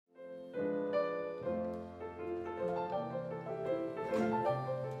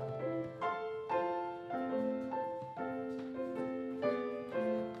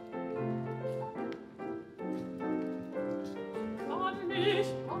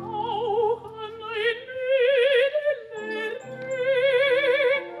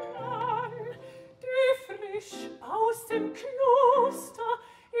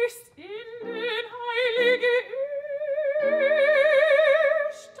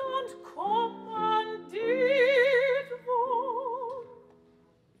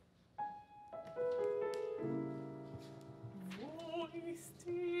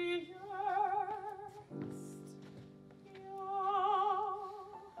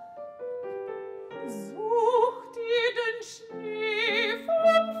sucht ihr den Schnee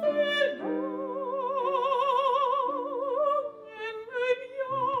vom vergangenen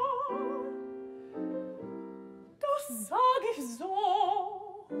Jahr. Das sag ich so.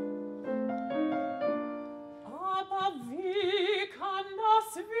 Aber wie kann das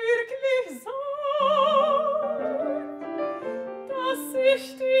wirklich sein, dass ich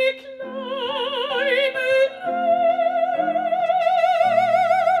die kleine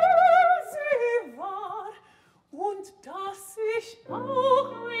Rose war und dass ich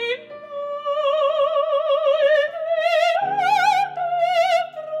auch ein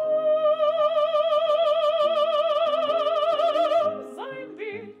Frau sein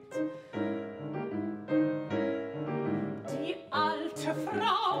wird? Die alte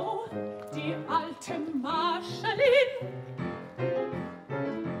Frau, die alte Marschallin,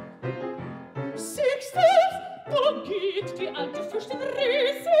 siehst du, wo geht die alte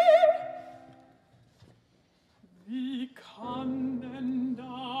Fürstenriese? Wie kann denn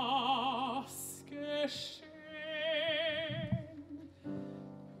das geschehen?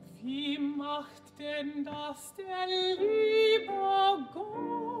 Wie macht denn das der liebe Gott?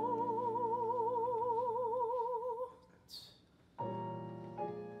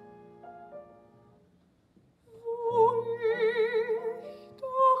 Wo ich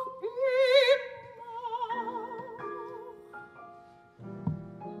doch immer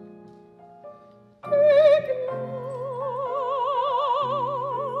bin.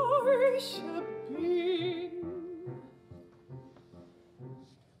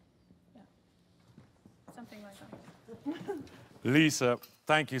 Something like that. Lisa,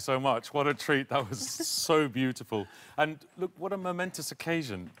 thank you so much. What a treat. That was so beautiful. And look, what a momentous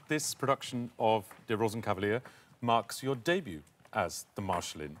occasion. This production of Der Rosenkavalier marks your debut as the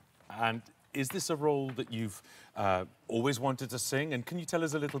Marschallin. And is this a role that you've always wanted to sing? And can you tell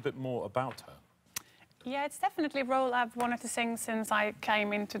us a little bit more about her? Yeah, it's definitely a role I've wanted to sing since I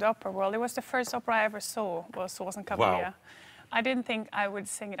came into the opera world. It was the first opera I ever saw, was Rosenkavalier. Wow. I didn't think I would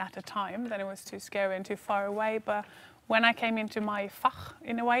sing it at the time, then it was too scary and too far away, but when I came into my Fach,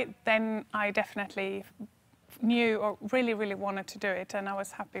 in a way, then I definitely knew or really, really wanted to do it, and I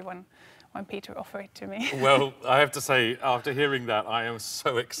was happy when Peter offered it to me. Well, I have to say, after hearing that, I am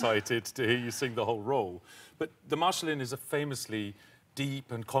so excited to hear you sing the whole role. But the Marschallin is a famously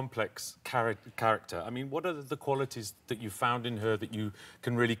deep and complex character. I mean, what are the qualities that you found in her that you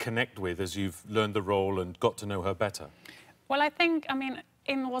can really connect with as you've learned the role and got to know her better? Well, I think, I mean,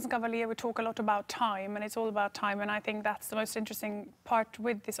 in Rosenkavalier we talk a lot about time, and it's all about time, and I think that's the most interesting part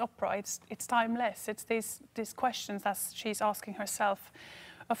with this opera. It's timeless. It's these questions that she's asking herself.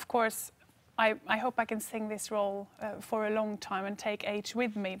 Of course, I hope I can sing this role for a long time and take age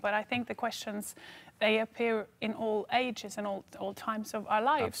with me, but I think the questions, they appear in all ages and all times of our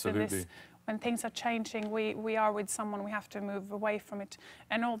lives. Absolutely. When things are changing, we are with someone, we have to move away from it,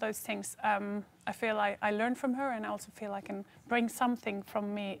 and all those things. I feel I learn from her, and I also feel I can bring something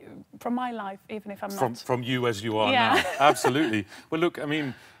from my life, even if I'm not. From you as you are now. Absolutely. Well, look, I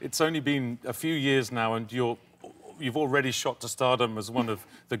mean, it's only been a few years now, and you've already shot to stardom as one of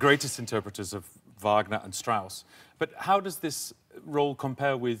the greatest interpreters of Wagner and Strauss. But how does this role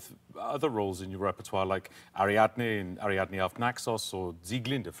compare with other roles in your repertoire, like Ariadne in Ariadne auf Naxos or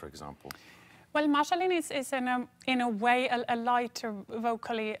Sieglinde, for example? Well, Marschallin is in a way a lighter,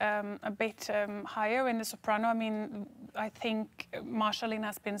 vocally a bit higher in the soprano. I mean, I think Marschallin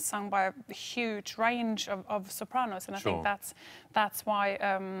has been sung by a huge range of sopranos, and I think that's why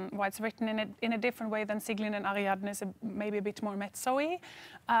it's written in a different way than Sieglinde and Ariadne is maybe a bit more mezzo-y.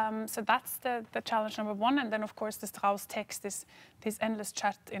 So that's the challenge number one, and then of course the Strauss text is this endless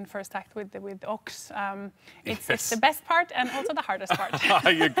chat in first act with Ox. It's the best part and also the hardest part.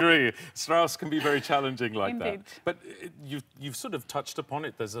 I agree. Strauss can be very challenging like Indeed. that. But you've sort of touched upon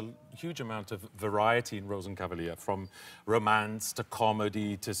it. There's a huge amount of variety in Rosenkavalier, from romance to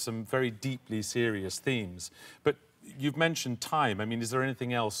comedy to some very deeply serious themes. But you've mentioned time. I mean, is there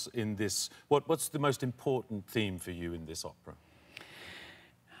anything else in this? What's the most important theme for you in this opera?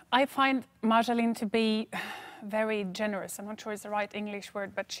 I find Marschallin to be very generous. I'm not sure it's the right English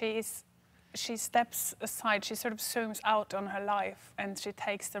word, but she steps aside, she sort of zooms out on her life, and she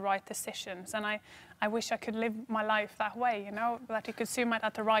takes the right decisions. And I wish I could live my life that way, you know, that you could zoom out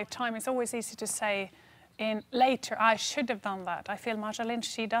at the right time. It's always easy to say later, I should have done that. I feel Marschallin,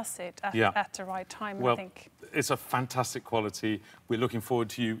 she does it at the right time, well, I think. It's a fantastic quality. We're looking forward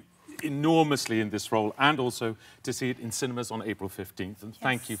to you enormously in this role, and also to see it in cinemas on April 15th. And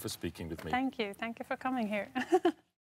thank you for speaking with me. Thank you for coming here.